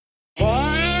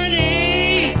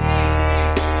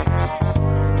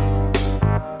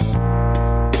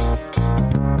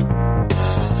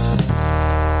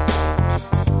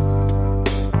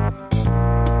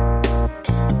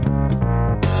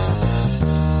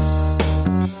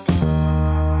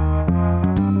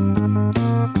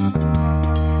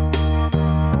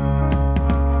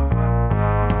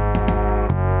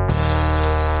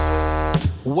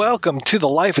welcome to the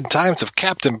Life and Times of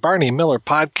Captain Barney Miller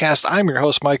podcast. I'm your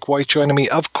host, Mike White. Joining me,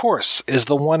 of course, is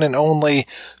the one and only,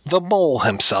 the Mole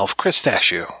himself, Chris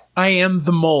Dashew. I am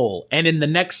the Mole, and in the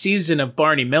next season of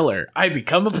Barney Miller, I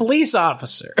become a police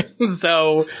officer.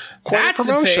 So Quite that's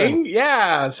a thing.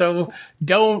 Yeah, so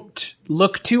don't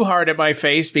look too hard at my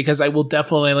face because I will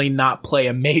definitely not play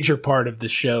a major part of the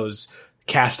show's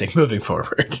casting moving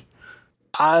forward.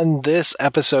 On this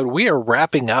episode, we are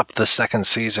wrapping up the second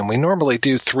season. We normally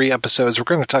do 3 episodes. We're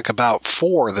going to talk about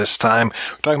 4 this time.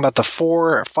 We're talking about the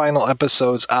 4 final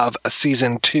episodes of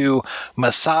season 2,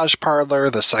 Massage Parlor,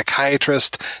 The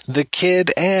Psychiatrist, The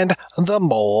Kid, and The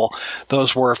Mole.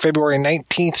 Those were February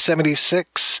 19th,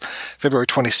 76, February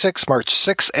 26th, March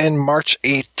 6th, and March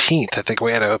 18th. I think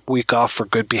we had a week off for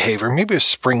good behavior. Maybe it was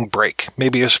spring break.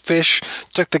 Maybe it was fish.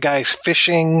 Took the guys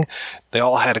fishing. They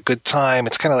all had a good time.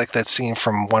 It's kind of like that scene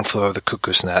from One Flew Over the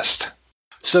Cuckoo's Nest.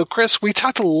 So, Chris, we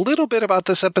talked a little bit about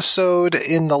this episode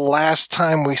in the last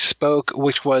time we spoke,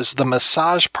 which was the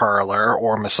Massage Parlor,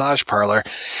 or Massage Parlor.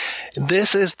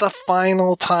 This is the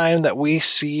final time that we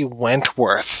see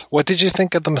Wentworth. What did you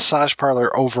think of the Massage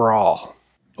Parlor overall?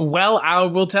 Well, I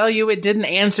will tell you, it didn't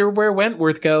answer where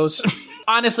Wentworth goes.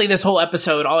 Honestly, this whole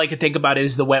episode, all I could think about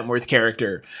is the Wentworth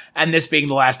character, and this being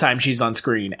the last time she's on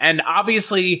screen. And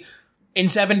obviously, in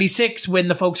 76, when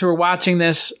the folks who were watching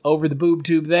this over the boob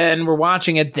tube then were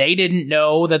watching it, they didn't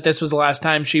know that this was the last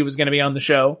time she was going to be on the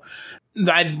show.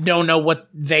 I don't know what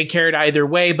they cared either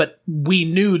way, but we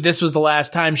knew this was the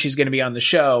last time she's going to be on the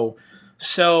show.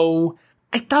 So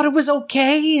I thought it was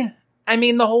okay. I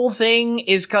mean, the whole thing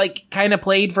is like kind of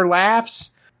played for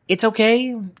laughs. It's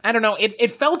okay. I don't know.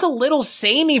 It felt a little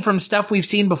samey from stuff we've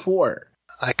seen before.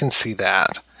 I can see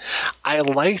that. I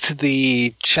liked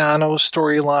the Chano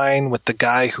storyline with the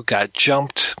guy who got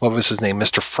jumped. What was his name?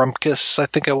 Mr. Frumpkus, I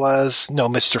think it was. No,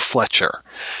 Mr. Fletcher.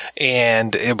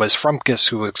 And it was Frumpkus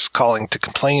who was calling to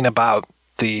complain about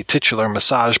the titular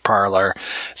massage parlor.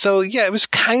 So, yeah, it was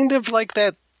kind of like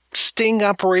that sting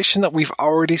operation that we've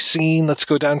already seen. Let's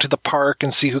go down to the park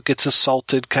and see who gets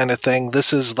assaulted kind of thing.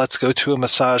 This is let's go to a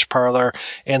massage parlor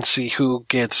and see who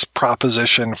gets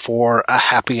proposition for a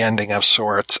happy ending of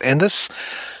sorts. And this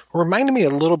reminded me a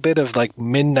little bit of like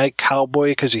Midnight Cowboy,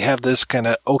 because you have this kind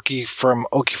of Okie from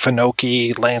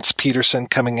Okefenokee, Lance Peterson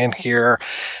coming in here,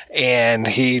 and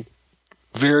he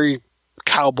very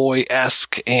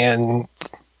cowboy-esque, and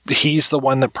he's the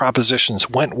one that propositions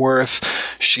Wentworth.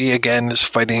 She, again, is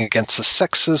fighting against the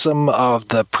sexism of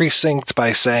the precinct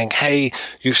by saying, hey,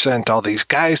 you sent all these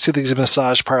guys to these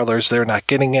massage parlors. They're not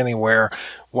getting anywhere.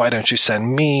 Why don't you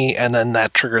send me? And then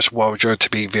that triggers Wojo to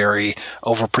be very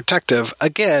overprotective.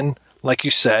 Again, like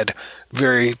you said,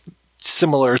 very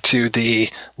similar to the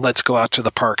let's go out to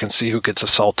the park and see who gets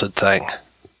assaulted thing.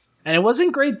 And it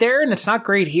wasn't great there, and it's not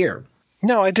great here.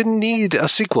 No, I didn't need a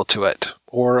sequel to it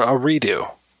or a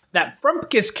redo. That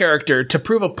Frumpkus character, to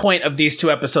prove a point of these 2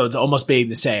 episodes almost being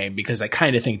the same, because I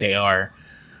kind of think they are.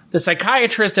 The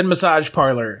Psychiatrist and Massage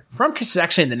Parlor. Frumpkus is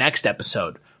actually in the next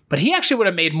episode, but he actually would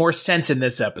have made more sense in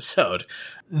this episode.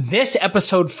 This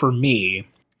episode, for me,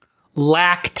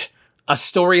 lacked a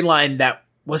storyline that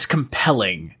was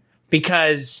compelling,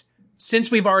 because since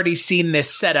we've already seen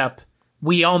this setup,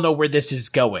 we all know where this is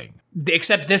going.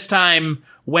 Except this time,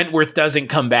 Wentworth doesn't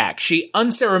come back. She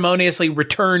unceremoniously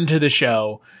returned to the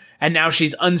show, and now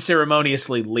she's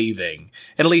unceremoniously leaving.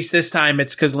 At least this time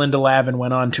it's because Linda Lavin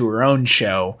went on to her own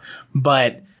show.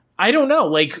 But I don't know,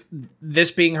 like, this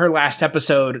being her last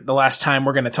episode, the last time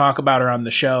we're going to talk about her on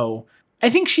the show, I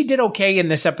think she did okay in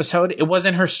this episode. It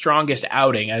wasn't her strongest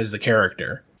outing as the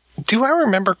character. Do I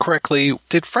remember correctly,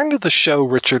 did friend of the show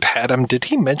Richard Haddam, did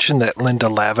he mention that Linda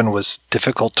Lavin was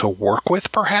difficult to work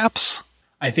with, perhaps?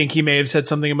 I think he may have said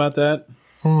something about that.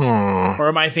 Or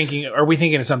are we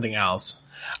thinking of something else?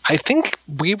 I think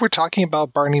we were talking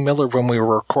about Barney Miller when we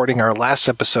were recording our last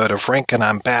episode of Rankin'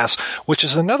 on Bass, which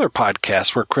is another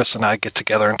podcast where Chris and I get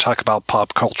together and talk about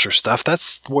pop culture stuff.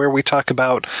 That's where we talk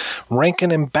about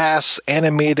Rankin' and Bass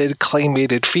animated,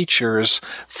 claymated features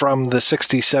from the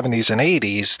 60s, 70s, and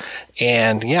 80s.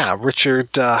 And yeah, Richard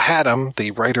Haddam,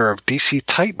 the writer of DC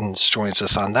Titans, joins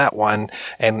us on that one.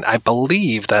 And I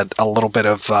believe that a little bit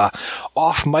of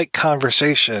off-mic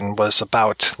conversation was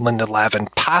about Linda Lavin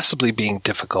possibly being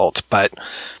difficult, but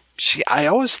I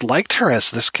always liked her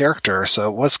as this character, so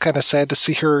it was kind of sad to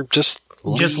see her just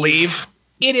leave.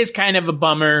 It is kind of a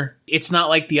bummer. It's not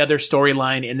like the other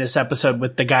storyline in this episode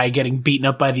with the guy getting beaten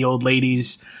up by the old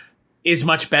ladies is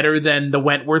much better than the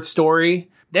Wentworth story.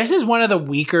 This is one of the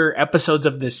weaker episodes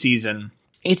of this season.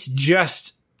 It's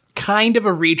just kind of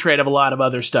a retread of a lot of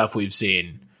other stuff we've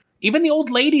seen. Even the old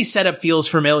lady setup feels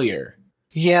familiar.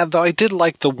 Yeah, though I did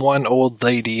like the one old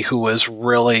lady who was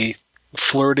really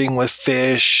flirting with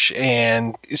Fish,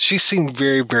 and she seemed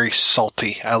very, very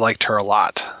salty. I liked her a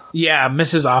lot. Yeah,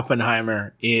 Mrs.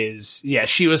 Oppenheimer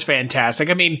she was fantastic.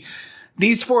 I mean,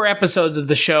 these 4 episodes of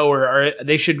the show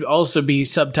they should also be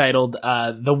subtitled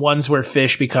the ones where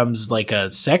Fish becomes like a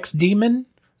sex demon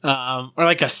or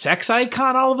like a sex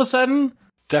icon all of a sudden.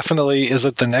 Definitely. Is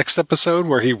it the next episode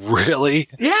where he really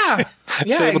yeah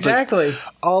exactly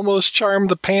almost charm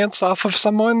the pants off of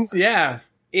someone? Yeah.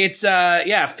 It's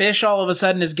Fish all of a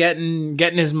sudden is getting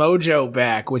his mojo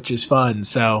back, which is fun.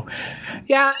 So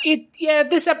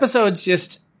this episode's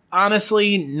just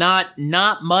honestly not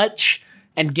much.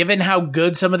 And given how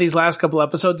good some of these last couple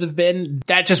episodes have been,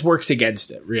 that just works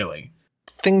against it, really.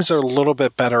 Things are a little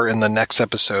bit better in the next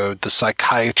episode, The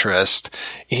Psychiatrist,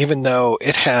 even though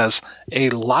it has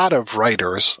a lot of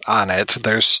writers on it.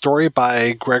 There's story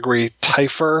by Gregory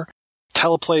Sierra,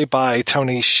 teleplay by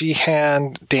Tony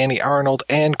Sheehan, Danny Arnold,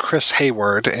 and Chris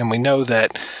Hayward. And we know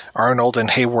that Arnold and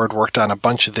Hayward worked on a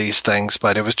bunch of these things,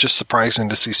 but it was just surprising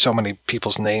to see so many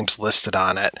people's names listed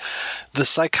on it. The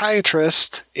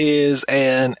Psychiatrist is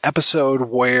an episode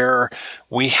where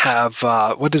we have,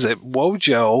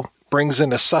 Wojo brings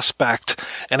in a suspect,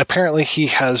 and apparently he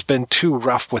has been too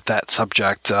rough with that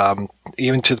subject,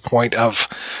 even to the point of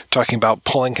talking about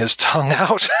pulling his tongue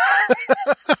out.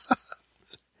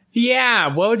 Yeah,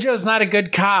 Wojo's not a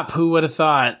good cop. Who would have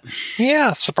thought?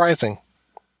 Yeah, surprising.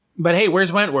 But hey,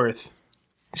 where's Wentworth?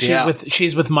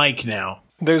 She's with Mike now.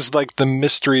 There's like the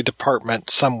mystery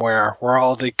department somewhere where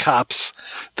all the cops,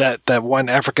 that one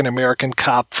African-American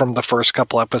cop from the first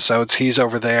couple episodes, he's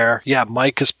over there. Yeah,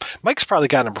 Mike's probably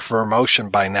gotten a promotion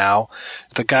by now.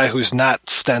 The guy who's not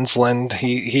Stensland,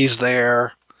 he's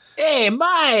there. Hey,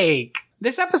 Mike!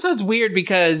 This episode's weird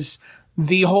because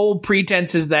the whole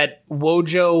pretense is that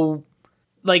Wojo's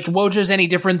any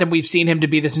different than we've seen him to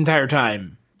be this entire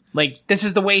time. Like, this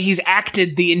is the way he's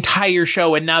acted the entire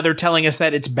show, and now they're telling us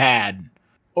that it's bad.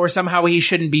 Or somehow he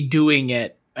shouldn't be doing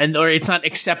it, or it's not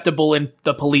acceptable in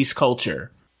the police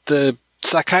culture. The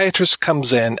psychiatrist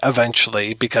comes in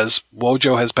eventually because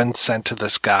Wojo has been sent to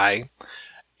this guy.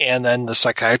 And then the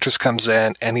psychiatrist comes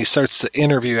in and he starts to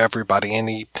interview everybody.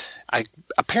 And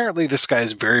apparently this guy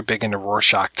is very big into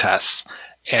Rorschach tests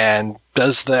and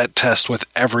does that test with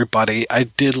everybody. I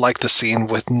did like the scene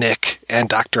with Nick and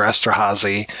Dr.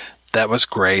 Esterhazy. That was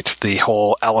great. The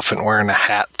whole elephant wearing a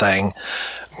hat thing.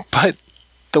 But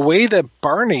the way that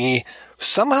Barney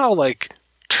somehow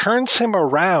turns him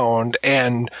around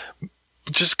and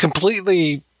just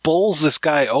completely bowls this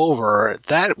guy over,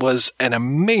 that was an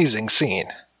amazing scene.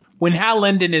 When Hal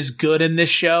Linden is good in this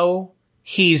show,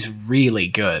 he's really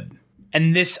good.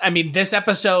 And this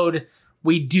episode,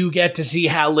 we do get to see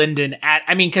Hal Linden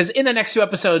because in the next 2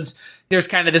 episodes, there's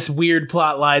kind of this weird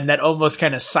plot line that almost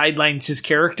kind of sidelines his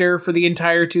character for the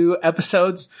entire 2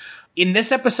 episodes. In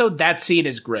this episode, that scene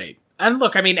is great. And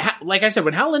look, like I said,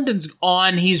 when Hal Linden's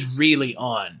on, he's really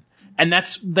on. And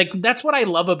that's what I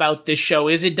love about this show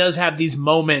is it does have these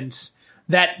moments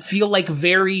that feel like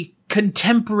very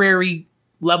contemporary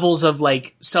levels of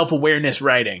self-awareness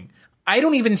writing. I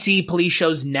don't even see police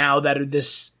shows now that are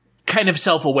this kind of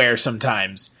self-aware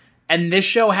sometimes. And this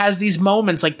show has these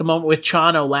moments, like the moment with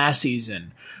Chano last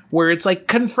season, where it's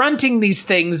confronting these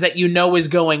things that is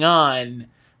going on,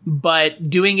 but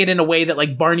doing it in a way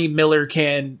that Barney Miller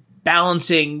can,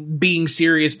 balancing being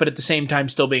serious, but at the same time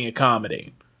still being a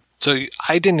comedy. So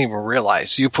I didn't even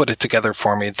realize, you put it together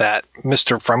for me, that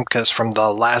Mr. Frumkus from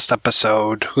the last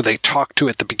episode, who they talked to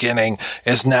at the beginning,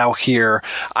 is now here.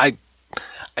 I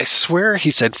swear he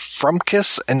said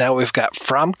Frumkus, and now we've got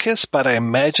Frumkus, but I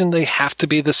imagine they have to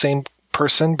be the same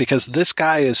person, because this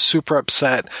guy is super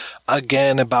upset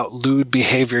again about lewd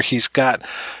behavior. He's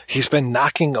been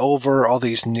knocking over all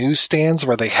these newsstands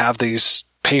where they have these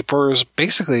papers.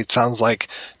 Basically, it sounds like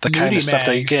the kind of stuff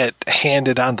they get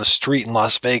handed on the street in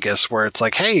Las Vegas, where it's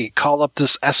hey, call up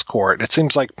this escort. It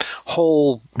seems like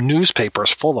whole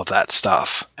newspapers full of that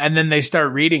stuff. And then they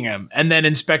start reading them. And then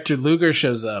Inspector Luger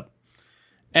shows up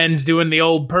and is doing the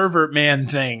old pervert man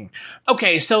thing.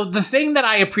 Okay, so the thing that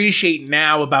I appreciate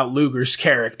now about Luger's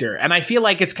character, and I feel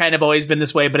like it's kind of always been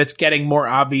this way, but it's getting more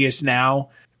obvious now.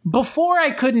 Before,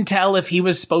 I couldn't tell if he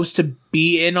was supposed to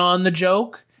be in on the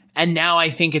joke. And now I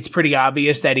think it's pretty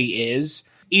obvious that he is.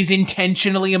 He's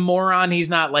intentionally a moron. He's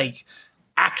not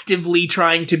actively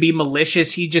trying to be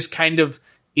malicious. He just kind of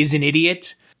is an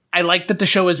idiot. I like that the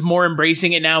show is more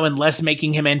embracing it now and less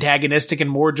making him antagonistic and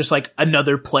more just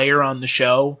another player on the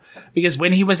show. Because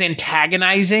when he was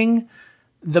antagonizing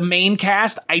the main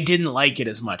cast, I didn't like it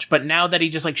as much. But now that he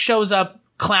just shows up,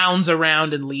 clowns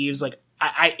around and leaves,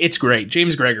 It's great.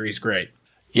 James Gregory's great.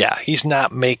 Yeah, he's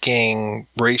not making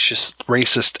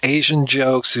racist Asian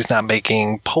jokes. He's not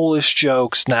making Polish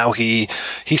jokes. Now he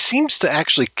seems to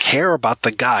actually care about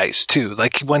the guys, too.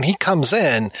 Like, when he comes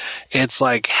in, it's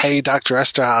like, hey, Dr.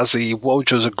 Esterhazy,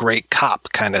 Wojo's a great cop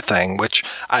kind of thing, which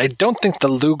I don't think the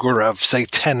Luger of, say,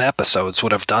 10 episodes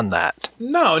would have done that.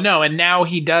 No, and now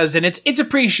he does, and it's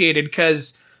appreciated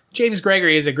because James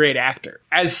Gregory is a great actor,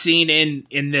 as seen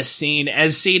in this scene,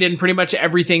 as seen in pretty much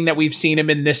everything that we've seen him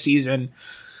in this season.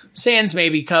 Sans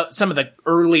maybe some of the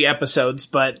early episodes,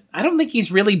 but I don't think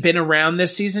he's really been around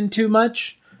this season too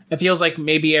much. It feels like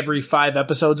maybe every 5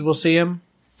 episodes we'll see him.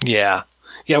 Yeah.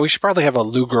 Yeah, we should probably have a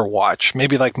Luger watch.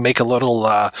 Maybe like make a little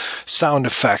sound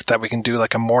effect that we can do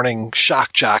like a morning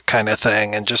shock jock kind of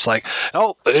thing and just like,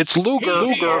 oh, it's Luger.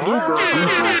 Luger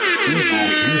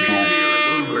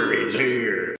is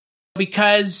here.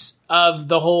 Because of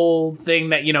the whole thing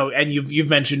that, and you've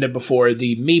mentioned it before,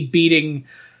 me beating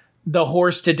the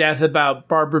horse to death about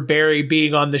Barbara Barry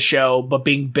being on the show but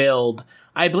being billed.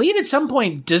 I believe at some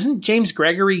point, doesn't James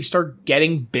Gregory start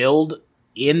getting billed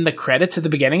in the credits at the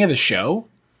beginning of the show?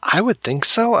 I would think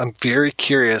so. I'm very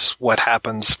curious what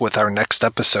happens with our next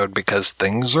episode because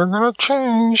things are going to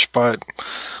change, but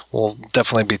we'll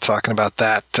definitely be talking about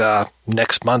that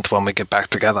next month when we get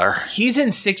back together. He's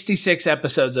in 66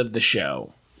 episodes of the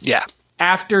show. Yeah.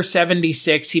 After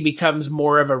 76, he becomes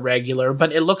more of a regular,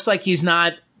 but it looks like he's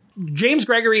not. James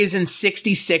Gregory is in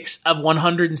 66 of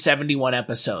 171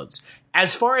 episodes.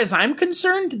 As far as I'm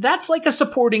concerned, that's like a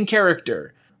supporting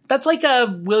character. That's like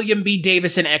a William B.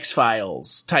 Davis in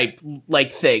X-Files type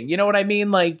like thing. You know what I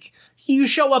mean? Like, you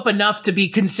show up enough to be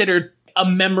considered a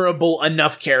memorable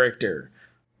enough character.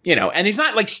 And he's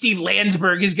not like Steve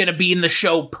Landsberg is going to be in the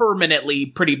show permanently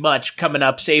pretty much coming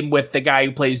up. Same with the guy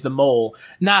who plays the Mole.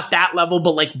 Not that level,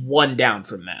 but like one down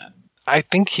from that. I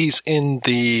think he's in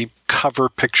the cover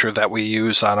picture that we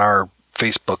use on our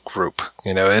Facebook group.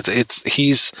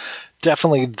 He's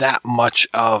definitely that much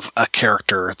of a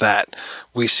character that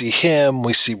we see him,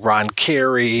 we see Ron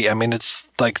Carey. I mean, it's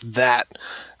like that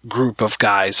group of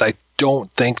guys. I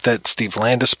don't think that Steve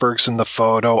Landisberg's in the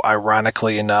photo,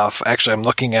 ironically enough. Actually, I'm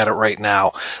looking at it right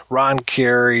now. Ron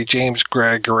Carey, James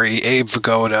Gregory, Abe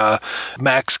Vigoda,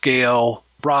 Max Gale,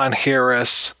 Ron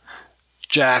Harris,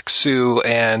 Jack Sue,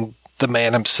 and the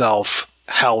man himself,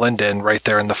 Hal Linden, right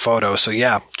there in the photo. So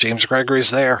yeah, James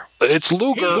Gregory's there. It's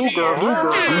Luger.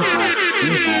 Luger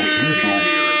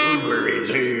is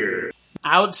here.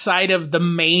 Outside of the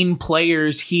main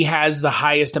players, he has the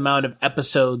highest amount of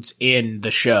episodes in the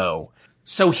show.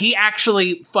 So he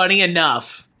actually, funny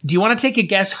enough, do you want to take a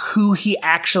guess who he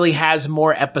actually has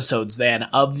more episodes than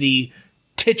of the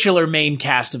titular main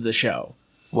cast of the show?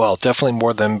 Well, definitely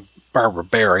more than Barbara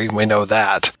Barry, we know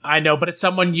that. I know, but it's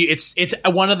someone it's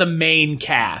one of the main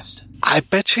cast. I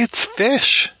bet you it's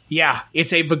Fish. Yeah,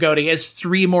 it's Abe Vigoda. He has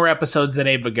 3 more episodes than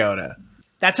Abe Vigoda.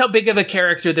 That's how big of a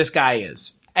character this guy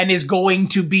is. And is going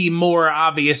to be more,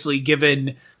 obviously,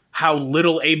 given how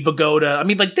little Abe Vigoda... I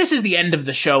mean, like, this is the end of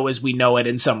the show as we know it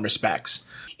in some respects.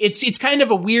 It's kind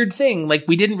of a weird thing. Like,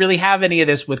 we didn't really have any of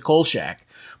this with Kolchak.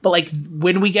 But, like,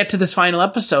 when we get to this final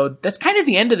episode, that's kind of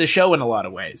the end of the show in a lot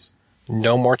of ways.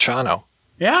 No more Chano.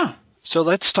 Yeah. So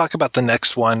let's talk about the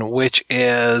next one, which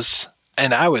is,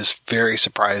 and I was very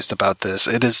surprised about this.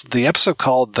 It is the episode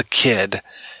called The Kid.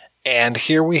 And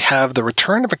here we have the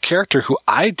return of a character who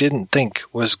I didn't think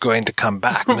was going to come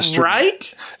back.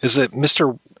 Right? Is it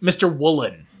Mr.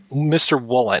 Woolen? Mr.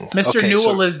 Woolen. Mr.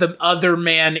 Newell is the other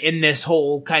man in this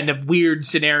whole kind of weird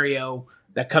scenario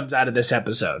that comes out of this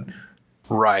episode.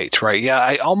 Right. Yeah,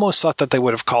 I almost thought that they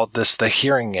would have called this The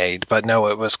Hearing Aid, but no,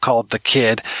 it was called The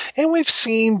Kid. And we've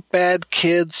seen bad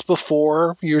kids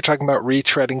before. You were talking about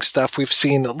retreading stuff. We've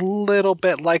seen a little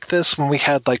bit like this when we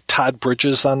had like Todd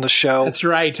Bridges on the show. That's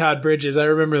right, Todd Bridges. I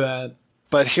remember that.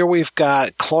 But here we've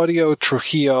got Claudio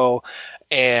Trujillo,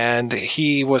 and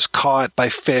he was caught by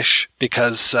Fish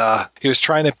because he was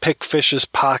trying to pick Fish's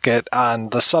pocket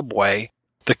on the subway.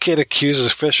 The kid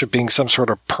accuses Fish of being some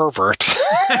sort of pervert.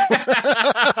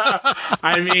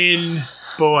 I mean,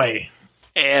 boy.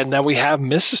 And then we have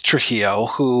Mrs. Trujillo,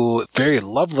 who, very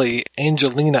lovely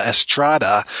Angelina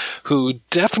Estrada, who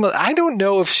definitely, I don't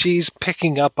know if she's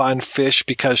picking up on Fish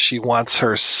because she wants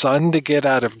her son to get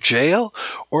out of jail,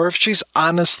 or if she's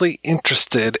honestly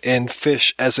interested in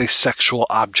Fish as a sexual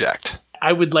object.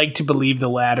 I would like to believe the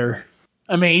latter.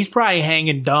 I mean, he's probably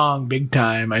hanging dong big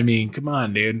time. I mean, come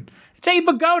on, dude. It's Abe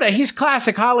Vigoda. He's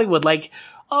classic Hollywood. Like,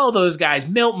 all those guys,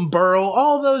 Milton Berle,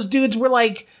 all those dudes were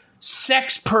like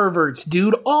sex perverts,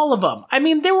 dude. All of them. I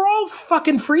mean, they were all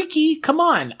fucking freaky. Come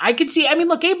on. I could see. I mean,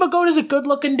 look, Abe Vigoda's a good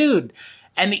looking dude.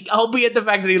 And albeit the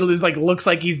fact that he looks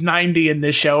like he's 90 in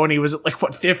this show and he was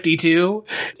 52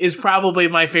 is probably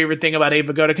my favorite thing about Abe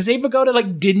Vigoda, because Abe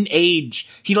Vigoda didn't age.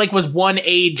 He was one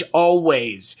age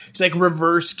always. He's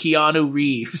reverse Keanu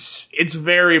Reeves. It's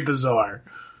very bizarre.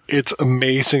 It's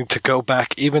amazing to go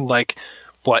back even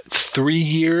 3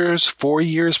 years, 4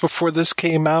 years before this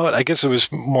came out? I guess it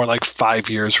was more like 5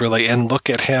 years, really. And look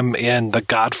at him in The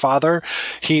Godfather.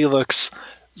 He looks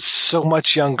so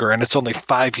much younger, and it's only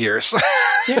 5 years.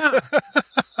 Yeah.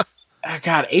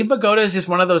 God, Abe Vigoda is just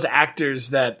one of those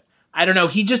actors that, I don't know,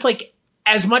 he just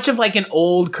as much of an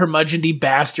old curmudgeonly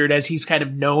bastard as he's kind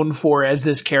of known for as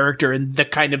this character and the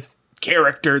kind of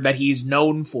character that he's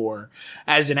known for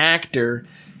as an actor,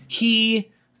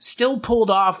 he still pulled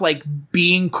off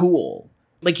being cool.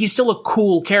 He's still a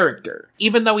cool character,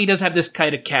 even though he does have this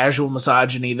kind of casual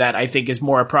misogyny that I think is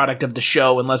more a product of the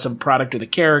show and less a product of the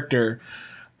character.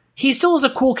 He still is a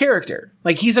cool character.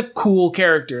 He's a cool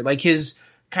character. His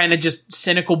kind of just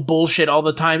cynical bullshit all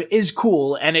the time is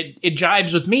cool. And it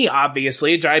jibes with me,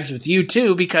 obviously. It jibes with you,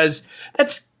 too, because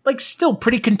that's, still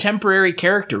pretty contemporary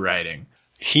character writing.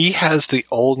 He has the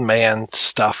old man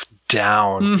stuff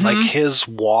down. Mm-hmm. His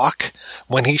walk,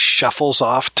 when he shuffles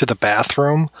off to the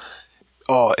bathroom,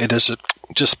 it is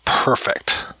just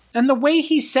perfect. And the way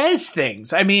he says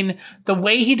things, I mean, the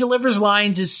way he delivers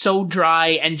lines is so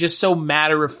dry and just so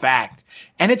matter of fact.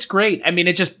 And it's great. I mean,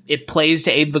 it plays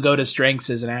to Abe Vigoda's strengths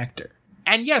as an actor.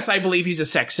 And yes, I believe he's a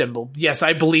sex symbol. Yes,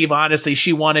 I believe, honestly,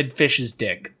 she wanted Fish's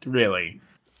dick, really.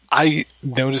 I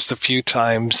noticed a few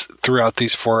times throughout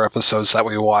these 4 episodes that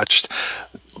we watched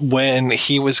when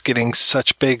he was getting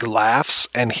such big laughs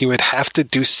and he would have to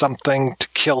do something to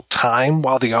kill time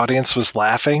while the audience was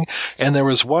laughing. And there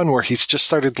was one where he's just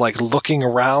started looking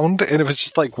around and it was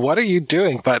just what are you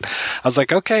doing? But I was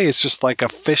okay, it's just a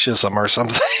fishism or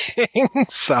something.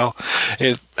 So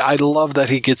I love that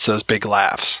he gets those big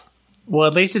laughs. Well,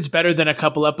 at least it's better than a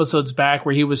couple episodes back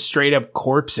where he was straight up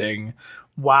corpsing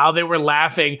while they were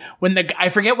laughing. When I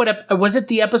forget what was it,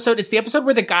 the episode? It's the episode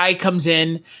where the guy comes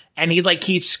in and he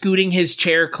keeps scooting his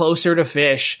chair closer to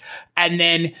Fish, and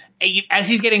then as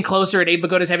he's getting closer and Abe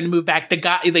Vigoda's having to move back, the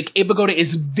guy Abe Vigoda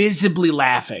is visibly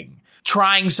laughing,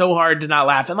 trying so hard to not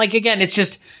laugh. And again, it's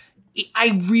just,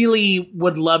 I really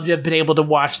would love to have been able to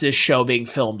watch this show being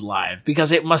filmed live,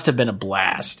 because it must have been a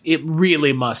blast. It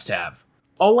really must have.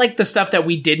 All the stuff that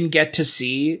we didn't get to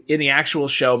see in the actual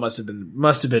show must have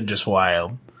been just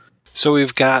wild. So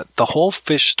we've got the whole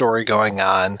Fish story going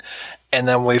on, and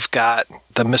then we've got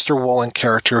the Mr. Woolen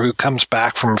character who comes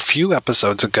back from a few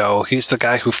episodes ago. He's the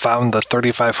guy who found the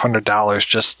 $3,500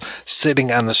 just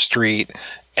sitting on the street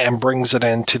and brings it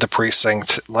into the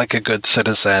precinct like a good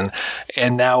citizen.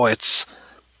 And now it's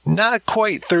not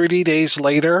quite 30 days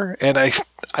later, and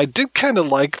I did kind of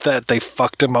like that they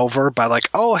fucked him over by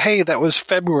oh, hey, that was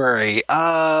February.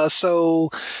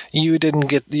 So you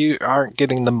aren't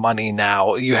getting the money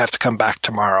now. You have to come back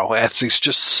tomorrow. As he's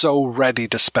just so ready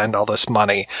to spend all this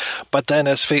money. But then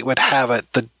as fate would have it,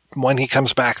 when he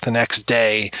comes back the next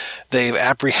day, they've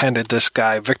apprehended this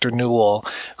guy, Victor Newell,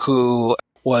 who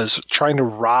was trying to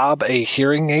rob a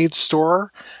hearing aid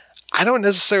store. I don't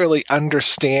necessarily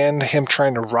understand him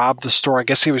trying to rob the store. I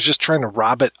guess he was just trying to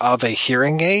rob it of a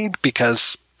hearing aid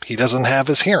because he doesn't have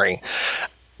his hearing.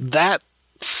 That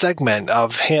segment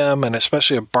of him, and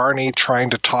especially of Barney trying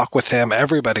to talk with him,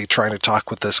 everybody trying to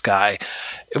talk with this guy,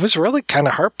 it was really kind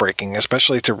of heartbreaking,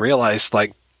 especially to realize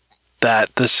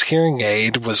that this hearing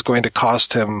aid was going to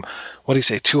cost him, what do you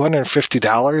say,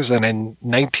 $250, and in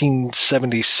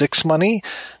 1976 money,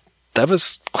 that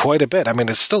was quite a bit. I mean,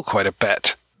 it's still quite a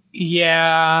bit.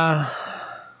 Yeah.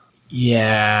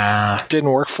 Didn't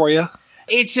work for you?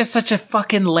 It's just such a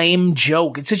fucking lame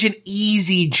joke. It's such an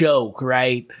easy joke,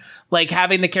 right?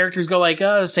 Having the characters go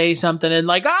oh, say something,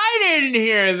 and I didn't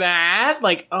hear that.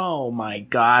 Oh my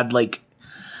God.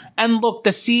 And look,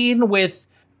 the scene with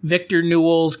Victor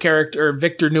Newell's character, or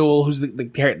Victor Newell, who's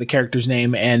the character's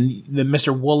name, and the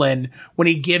Mr. Woolen, when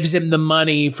he gives him the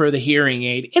money for the hearing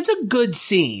aid, it's a good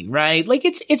scene, right?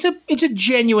 It's a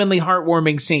genuinely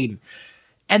heartwarming scene.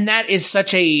 And that is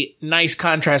such a nice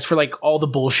contrast for all the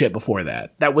bullshit before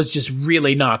that. That was just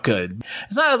really not good.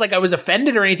 It's not I was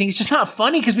offended or anything. It's just not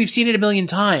funny because we've seen it a million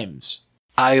times.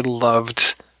 I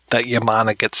loved that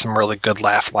Yamana gets some really good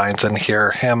laugh lines in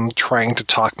here. Him trying to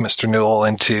talk Mr. Newell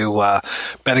into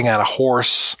betting on a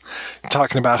horse,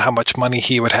 talking about how much money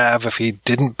he would have if he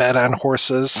didn't bet on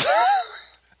horses.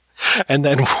 And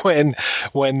then when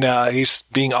he's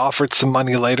being offered some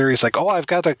money later, he's oh, I've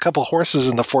got a couple horses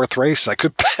in the 4th race I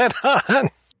could bet on.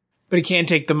 But he can't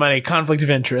take the money. Conflict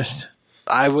of interest.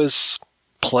 I was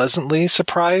pleasantly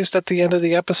surprised at the end of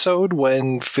the episode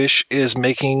when Fish is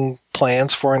making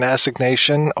plans for an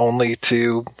assignation, only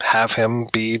to have him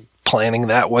be planning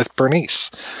that with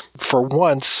Bernice. For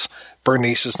once,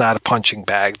 Bernice is not a punching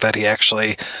bag, that he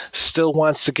actually still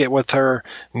wants to get with her,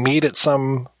 meet at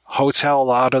some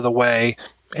hotel out of the way,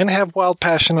 and have wild,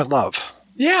 passionate love.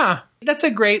 Yeah, that's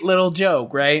a great little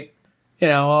joke, right? You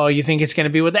know, oh, you think it's going to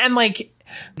be with... And, like,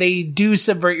 they do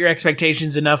subvert your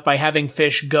expectations enough by having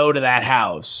Fish go to that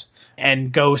house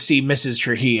and go see Mrs.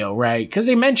 Trujillo, right? Because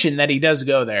they mentioned that he does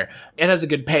go there. It has a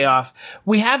good payoff.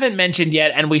 We haven't mentioned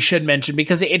yet, and we should mention,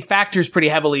 because it factors pretty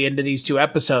heavily into these two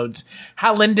episodes,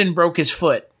 how Lyndon broke his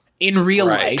foot in real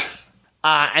life,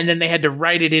 and then they had to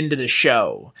write it into the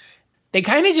show. They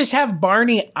kind of just have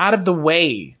Barney out of the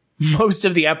way most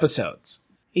of the episodes.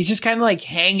 He's just kind of like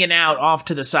hanging out off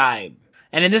to the side.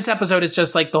 And in this episode, it's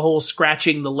just like the whole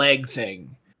scratching the leg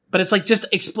thing. But it's like just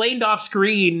explained off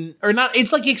screen, or not,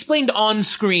 it's like explained on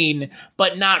screen,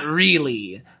 but not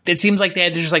really. It seems like they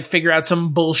had to just like figure out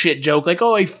some bullshit joke, like,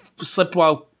 oh, he slipped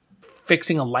while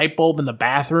fixing a light bulb in the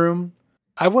bathroom.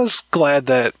 I was glad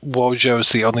that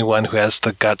Wojo's the only one who has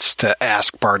the guts to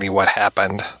ask Barney what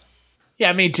happened.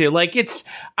 Yeah, me too. Like,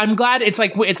 I'm glad it's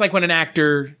like when an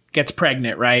actor gets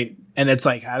pregnant, right? And it's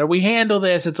like, how do we handle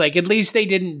this? It's like, at least they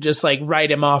didn't just like write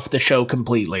him off the show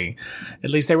completely. At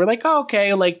least they were like, oh,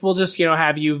 okay, like we'll just,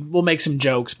 we'll make some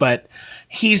jokes. But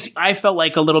I felt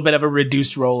like a little bit of a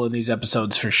reduced role in these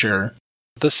episodes for sure.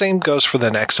 The same goes for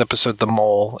the next episode, The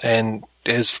Mole, and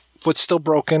his foot's still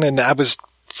broken. And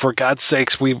for God's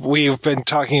sakes, we've been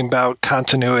talking about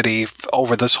continuity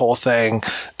over this whole thing,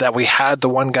 that we had the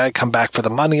one guy come back for the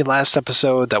money last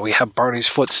episode, that we have Barney's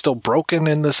foot still broken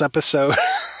in this episode,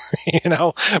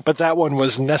 but that one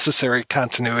was necessary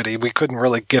continuity. We couldn't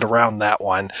really get around that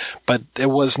one, but it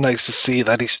was nice to see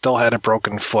that he still had a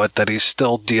broken foot, that he's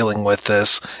still dealing with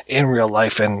this in real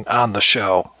life and on the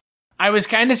show. I was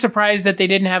kind of surprised that they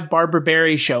didn't have Barbara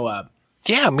Barry show up.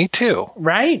 Yeah, me too.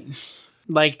 Right?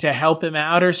 Like to help him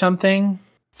out or something?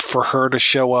 For her to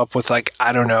show up with like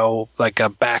a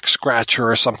back scratcher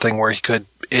or something where he could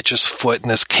itch his foot in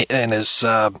his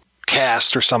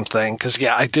cast or something. Because,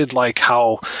 yeah, I did like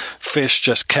how Fish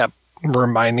just kept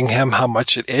reminding him how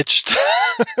much it itched.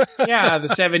 Yeah, the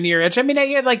 7-year itch. I mean,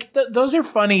 those are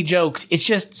funny jokes. It's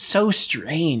just so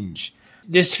strange.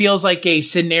 This feels like a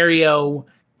scenario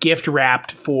gift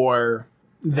wrapped for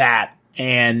that.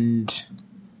 And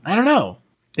I don't know.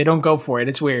 They don't go for it.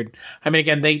 It's weird. I mean,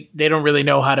 again, they don't really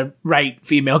know how to write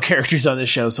female characters on this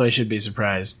show, so I should be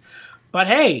surprised. But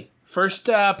hey, first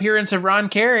appearance of Ron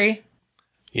Carey.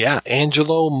 Yeah,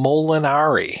 Angelo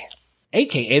Molinari.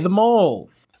 A.K.A. the Mole.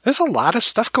 There's a lot of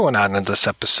stuff going on in this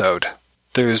episode.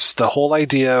 There's the whole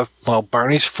idea of,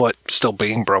 Barney's foot still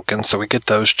being broken, so we get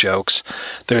those jokes.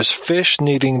 There's Fish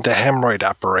needing the hemorrhoid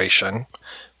operation,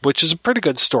 which is a pretty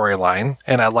good storyline,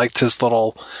 and I liked his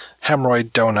little hemorrhoid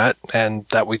donut, and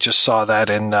that we just saw that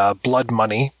in Blood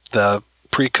Money, the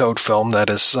pre-code film that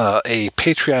is a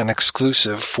Patreon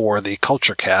exclusive for the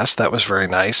Culture Cast. That was very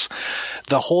nice.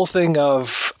 The whole thing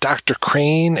of Dr.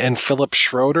 Crane and Philip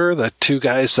Schroeder, the two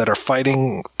guys that are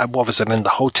fighting, what was it, in the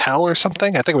hotel or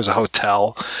something? I think it was a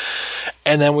hotel.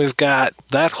 And then we've got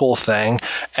that whole thing.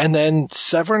 And then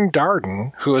Severin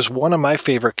Darden, who is one of my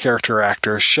favorite character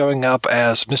actors, showing up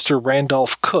as Mr.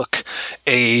 Randolph Cook,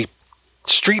 a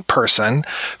street person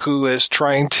who is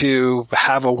trying to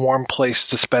have a warm place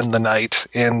to spend the night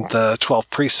in the 12th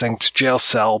precinct jail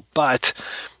cell, but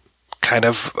kind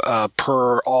of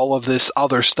per all of this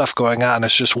other stuff going on,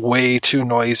 it's just way too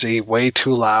noisy, way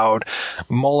too loud.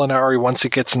 Molinari, once he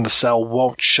gets in the cell,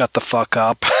 won't shut the fuck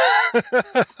up.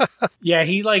 Yeah,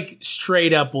 he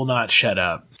straight up will not shut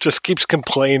up. Just keeps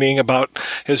complaining about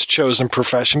his chosen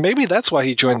profession. Maybe that's why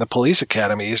he joined the police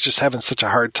academy. He's just having such a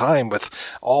hard time with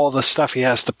all the stuff he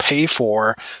has to pay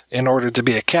for in order to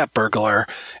be a cat burglar,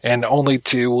 and only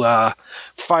to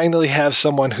finally have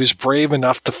someone who's brave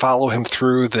enough to follow him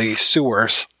through the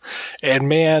sewers. And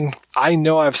man, I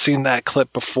know I've seen that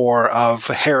clip before of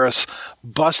Harris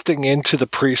busting into the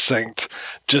precinct,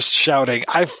 just shouting,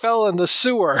 "I fell in the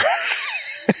sewer."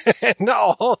 And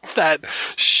all that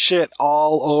shit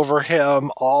all over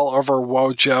him, all over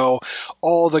Wojo,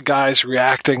 all the guys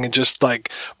reacting, and just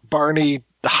Barney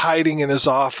hiding in his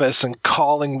office and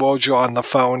calling Wojo on the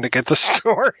phone to get the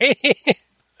story.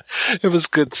 It was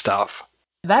good stuff.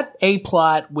 That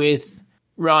A-plot with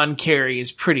Ron Carey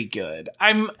is pretty good.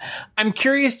 I'm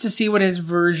curious to see what his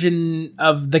version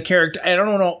of the character, I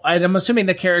don't know, I'm assuming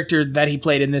the character that he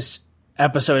played in this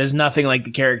episode is nothing like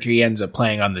the character he ends up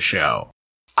playing on the show.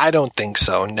 I don't think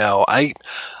so, no. I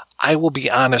I will be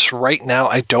honest, right now,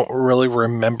 I don't really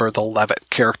remember the Levitt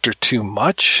character too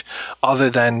much, other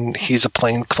than he's a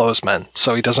plainclothesman,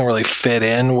 so he doesn't really fit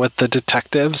in with the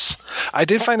detectives. I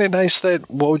did find it nice that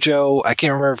Wojo, I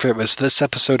can't remember if it was this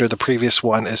episode or the previous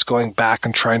one, is going back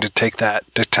and trying to take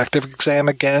that detective exam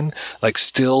again, like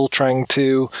still trying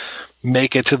to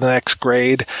make it to the next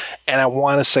grade. And I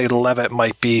want to say Levitt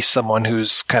might be someone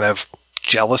who's kind of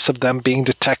jealous of them being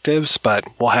detectives, but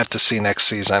we'll have to see next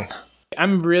season.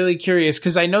 I'm really curious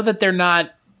because I know that they're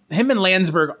not, him and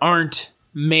Landsberg aren't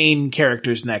main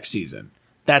characters next season.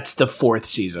 That's the 4th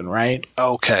season, right?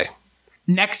 Okay.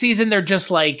 Next season, they're just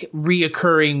like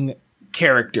reoccurring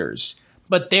characters,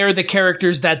 but they're the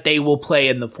characters that they will play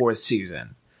in the 4th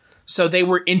season. So they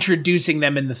were introducing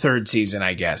them in the 3rd season,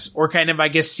 I guess, or kind of, I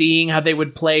guess, seeing how they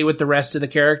would play with the rest of the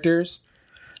characters.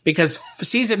 Because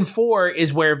season 4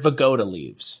 is where Vigoda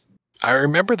leaves. I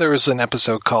remember there was an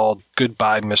episode called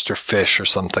Goodbye, Mr. Fish or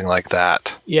something like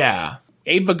that. Yeah.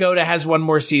 Abe Vigoda has one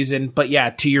more season, but yeah,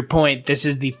 to your point, this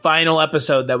is the final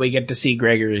episode that we get to see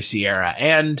Gregory Sierra.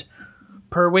 And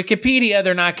per Wikipedia,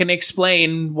 they're not going to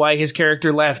explain why his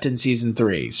character left in season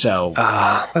 3, so...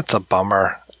 That's a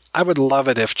bummer. I would love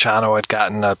it if Chano had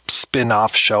gotten a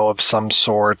spin-off show of some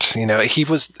sort. You know, he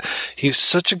was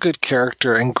such a good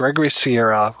character, and Gregory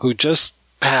Sierra, who just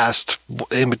passed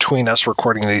in between us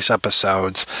recording these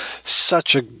episodes,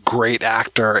 such a great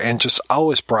actor and just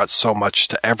always brought so much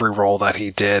to every role that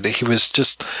he did. He was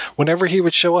just, whenever he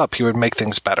would show up, he would make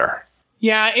things better.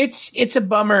 Yeah, it's a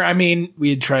bummer. I mean,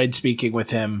 we had tried speaking with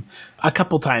him a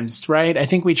couple times, right? I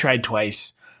think we tried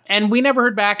twice. And we never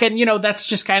heard back. And, you know, that's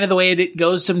just kind of the way it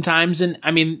goes sometimes. And,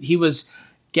 I mean, he was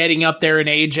getting up there in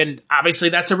age. And obviously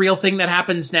that's a real thing that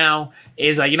happens now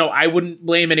is, you know, I wouldn't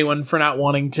blame anyone for not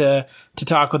wanting to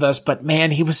talk with us. But,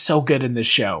 man, he was so good in this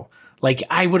show. Like,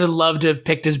 I would have loved to have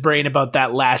picked his brain about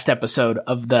that last episode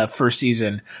of the 1st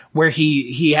season where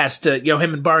he has to, you know,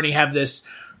 him and Barney have this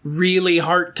really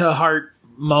heart-to-heart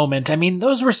moment. I mean,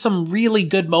 those were some really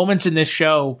good moments in this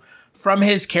show from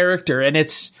his character. And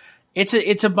it's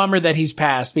a bummer that he's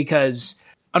passed because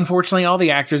unfortunately all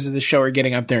the actors of the show are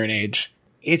getting up there in age.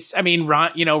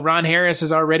 Ron Harris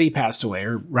has already passed away,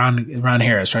 or Ron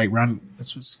Harris, right? I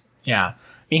mean,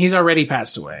 he's already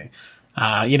passed away.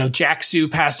 Jack Sue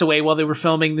passed away while they were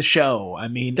filming the show. I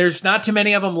mean, there's not too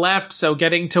many of them left. So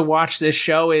getting to watch this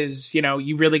show is, you know,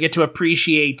 you really get to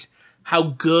appreciate how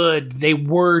good they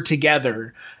were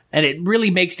together. And it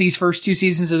really makes these first 2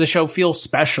 seasons of the show feel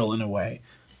special in a way.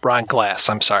 Ron Glass,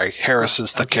 I'm sorry. Harris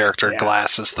is the character. Yeah.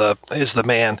 Glass is the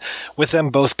man. With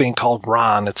them both being called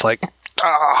Ron, it's like,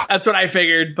 That's what I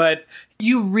figured, but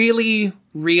you really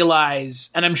realize,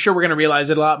 and I'm sure we're going to realize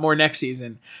it a lot more next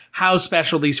season, how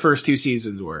special these first 2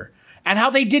 seasons were. And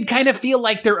how they did kind of feel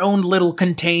like their own little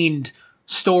contained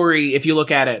story, if you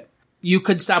look at it. You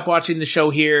could stop watching the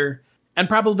show here and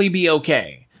probably be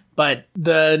okay. But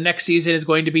the next season is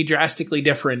going to be drastically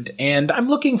different, and I'm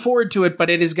looking forward to it, but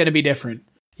it is going to be different.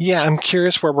 Yeah, I'm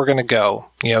curious where we're going to go.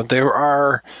 You know, there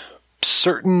are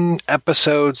certain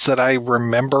episodes that I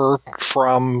remember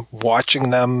from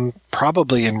watching them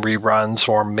probably in reruns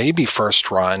or maybe first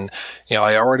run. You know,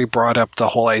 I already brought up the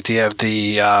whole idea of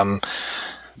the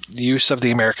use of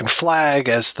the American flag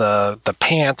as the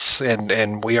pants,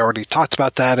 and we already talked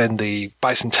about that in the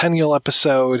bicentennial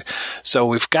episode. So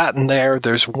we've gotten there.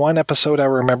 There's one episode I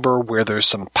remember where there's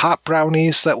some pop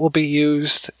brownies that will be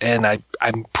used, and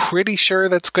I'm pretty sure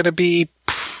that's going to be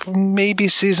maybe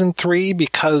season 3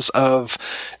 because of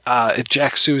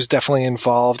Jack Sue's definitely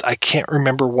involved. I can't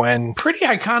remember when. Pretty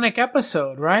iconic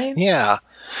episode, right? Yeah.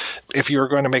 If you were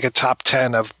going to make a top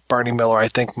 10 of Barney Miller, I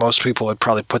think most people would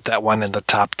probably put that one in the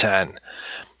top 10.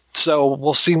 So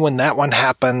we'll see when that one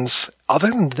happens. Other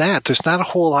than that, there's not a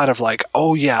whole lot of like,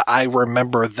 oh yeah, I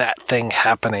remember that thing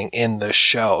happening in the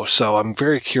show. So I'm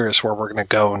very curious where we're going to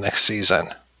go next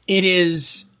season. It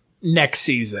is next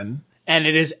season, and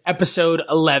it is episode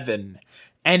 11.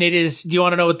 And it is, do you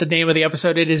want to know what the name of the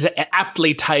episode? It is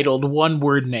aptly titled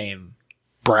one-word name.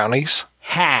 Brownies?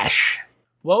 Hash.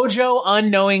 Wojo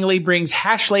unknowingly brings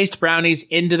hash-laced brownies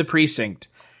into the precinct.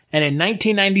 And in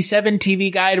 1997,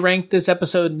 TV Guide ranked this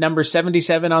episode number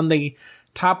 77 on the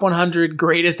top 100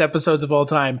 greatest episodes of all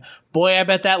time. Boy, I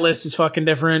bet that list is fucking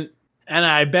different. And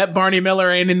I bet Barney Miller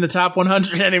ain't in the top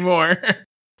 100 anymore.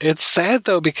 It's sad,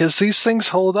 though, because these things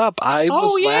hold up. I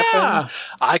was laughing.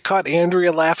 I caught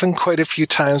Andrea laughing quite a few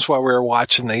times while we were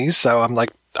watching these. So I'm like,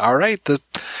 all right,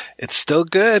 it's still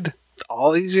good.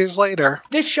 All these years later.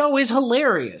 This show is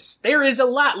hilarious. There is a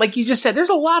lot, like you just said, there's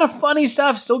a lot of funny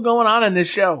stuff still going on in this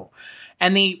show.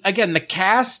 And the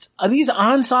cast, these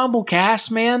ensemble casts,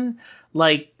 man,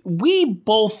 like we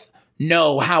both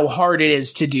know how hard it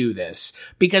is to do this,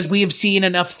 because we have seen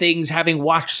enough things, having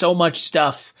watched so much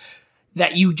stuff,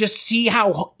 that you just see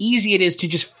how easy it is to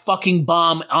just fucking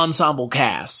bomb ensemble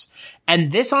casts.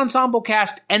 And this ensemble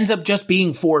cast ends up just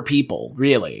being 4 people,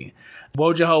 really.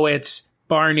 Wojciechowicz,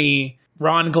 Barney,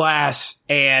 Ron Glass,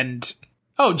 and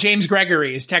James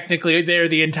Gregory is technically there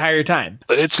the entire time.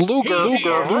 It's Luger.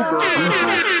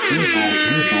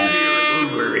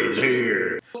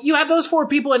 You have those 4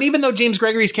 people, and even though James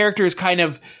Gregory's character has kind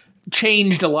of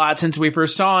changed a lot since we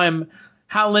first saw him,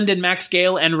 Hal Linden, Max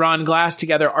Gale, and Ron Glass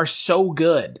together are so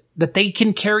good that they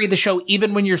can carry the show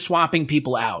even when you're swapping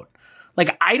people out.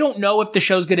 Like, I don't know if the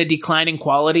show's going to decline in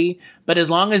quality, but as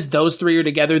long as those 3 are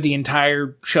together the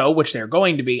entire show, which they're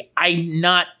going to be, I'm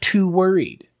not too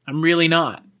worried. I'm really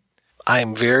not.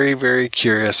 I'm very, very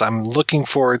curious. I'm looking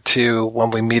forward to when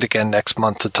we meet again next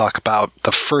month to talk about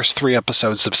the first 3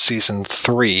 episodes of season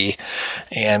 3,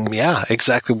 and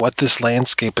exactly what this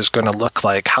landscape is going to look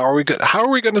like. How are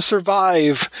we going to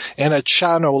survive in a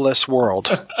Chano-less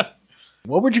world?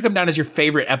 What would you come down as your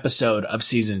favorite episode of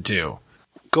season 2?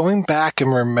 Going back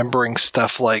and remembering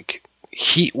stuff like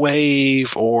Heat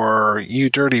Wave or You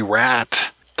Dirty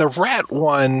Rat. The rat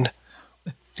one.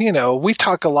 We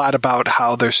talk a lot about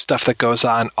how there's stuff that goes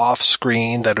on off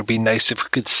screen that would be nice if we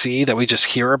could see, that we just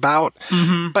hear about.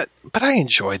 Mm-hmm. But I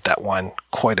enjoyed that one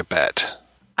quite a bit.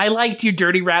 I liked You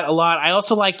Dirty Rat a lot. I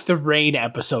also liked the Rain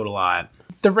episode a lot.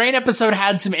 The Rain episode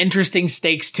had some interesting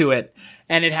stakes to it,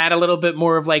 and it had a little bit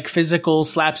more of like physical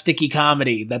slapsticky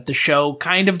comedy that the show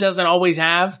kind of doesn't always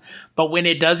have. But when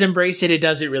it does embrace it, it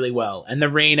does it really well. And the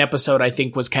Rain episode, I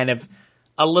think, was kind of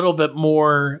a little bit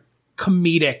more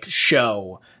comedic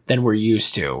show than we're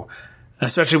used to,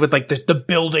 especially with like the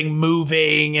building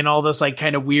moving and all this like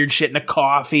kind of weird shit in a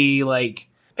coffee. Like,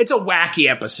 it's a wacky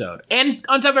episode. And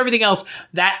on top of everything else,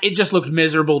 that it just looked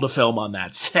miserable to film on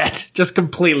that set. Just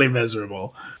completely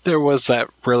miserable. There was that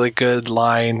really good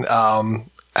line.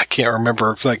 I can't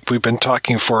remember, like, we've been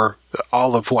talking for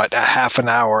all of a half an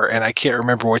hour, and I can't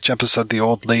remember which episode the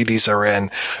old ladies are in.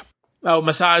 Oh,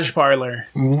 Massage Parlor.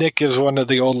 Nick gives one of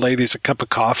the old ladies a cup of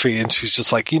coffee, and she's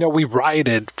just like, we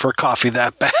rioted for coffee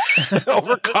that bad.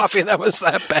 Over coffee that was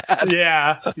that bad.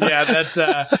 Yeah, that's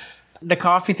the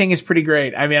coffee thing is pretty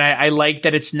great. I mean, I like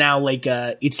that it's now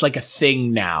it's like a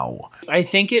thing now. I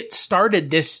think it started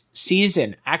this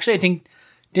season. Actually, I think,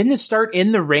 didn't it start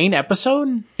in the Rain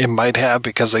episode? It might have,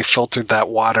 because they filtered that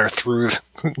water through.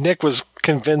 Nick was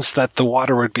convinced that the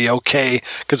water would be okay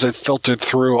because it filtered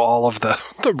through all of the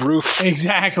roof.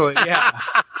 Exactly, yeah.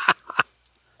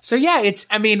 So yeah,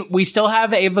 we still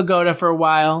have Ava Goda for a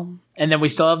while, and then we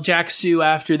still have Jack Sue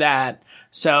after that.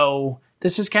 So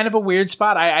this is kind of a weird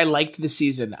spot. I liked this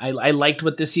season. I liked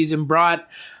what this season brought.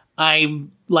 I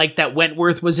liked that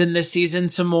Wentworth was in this season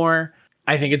some more.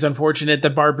 I think it's unfortunate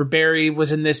that Barbara Barry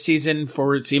was in this season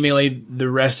for seemingly the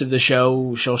rest of the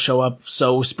show. She'll show up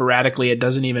so sporadically it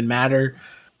doesn't even matter.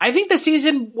 I think the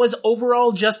season was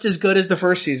overall just as good as the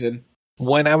first season.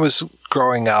 When I was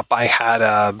growing up, I had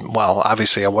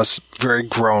obviously I was very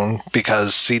grown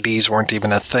because CDs weren't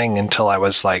even a thing until I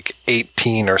was like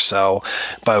 18 or so.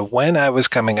 But when I was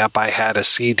coming up, I had a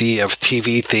CD of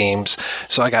TV themes.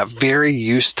 So I got very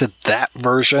used to that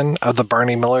version of the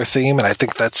Barney Miller theme. And I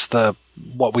think that's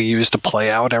what we use to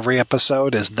play out every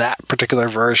episode is that particular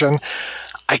version.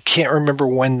 I can't remember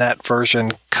when that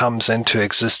version comes into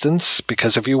existence,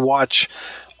 because if you watch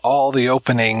all the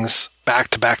openings back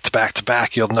to back to back to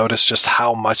back, you'll notice just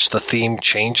how much the theme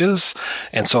changes.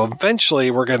 And so eventually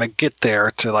we're going to get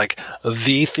there to like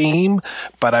the theme,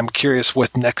 but I'm curious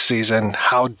with next season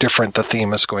how different the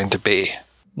theme is going to be.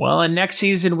 Well, in next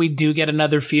season, we do get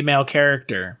another female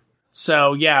character.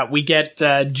 So yeah, we get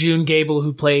June Gable,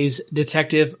 who plays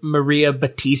Detective Maria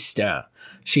Batista.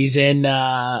 She's in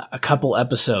a couple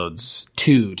episodes,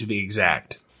 2 to be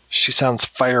exact. She sounds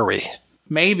fiery.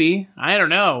 Maybe. I don't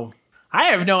know.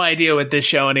 I have no idea with this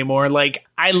show anymore. Like,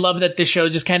 I love that this show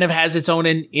just kind of has its own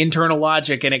internal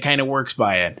logic and it kind of works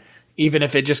by it. Even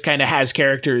if it just kind of has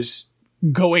characters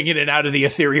going in and out of the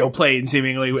ethereal plane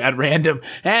seemingly at random.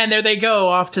 And there they go,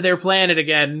 off to their planet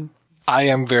again. I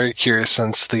am very curious,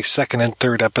 since the 2nd and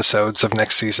 3rd episodes of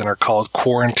next season are called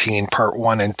Quarantine Part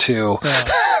 1 and 2.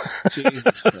 Oh,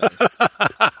 Jesus Christ.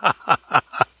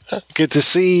 Get to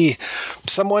see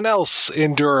someone else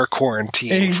endure a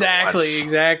quarantine.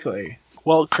 Exactly.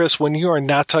 Well, Chris, when you are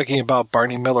not talking about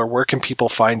Barney Miller, where can people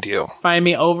find you? Find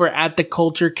me over at the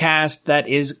Culture Cast. That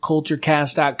is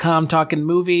culturecast.com, talking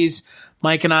movies.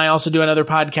 Mike and I also do another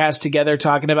podcast together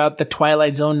talking about the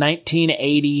Twilight Zone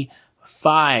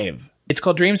 1985. It's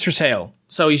called Dreams for Sale.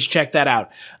 So you should check that out.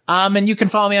 And you can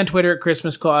follow me on Twitter at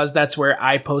Christmas Claus. That's where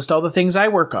I post all the things I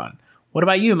work on. What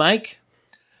about you, Mike?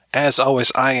 As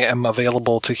always, I am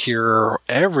available to hear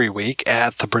every week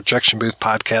at the Projection Booth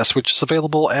Podcast, which is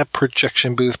available at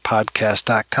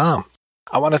projectionboothpodcast.com.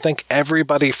 I want to thank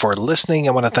everybody for listening.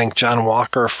 I want to thank John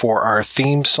Walker for our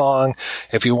theme song.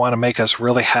 If you want to make us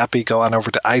really happy, go on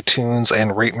over to iTunes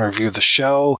and rate and review the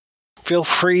show. Feel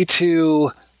free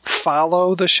to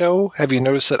follow the show. Have you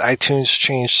noticed that iTunes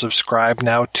changed subscribe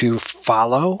now to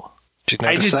follow? Did you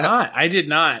notice that? I did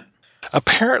not.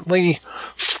 Apparently,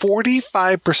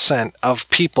 45% of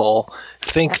people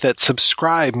think that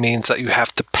subscribe means that you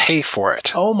have to pay for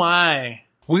it. Oh, my.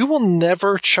 We will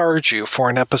never charge you for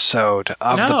an episode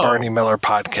of the Barney Miller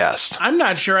podcast. I'm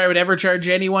not sure I would ever charge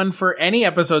anyone for any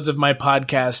episodes of my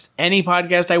podcast, any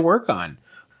podcast I work on.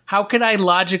 How could I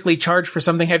logically charge for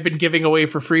something I've been giving away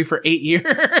for free for 8 years,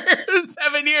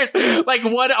 7 years? Like,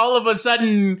 what all of a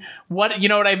sudden, what, you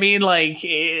know what I mean? Like,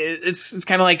 it's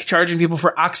kind of like charging people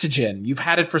for oxygen. You've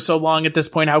had it for so long at this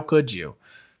point, how could you?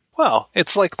 Well,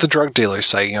 it's like the drug dealers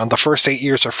say, the first 8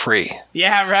 years are free.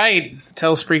 Yeah, right.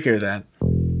 Tell Spreaker that.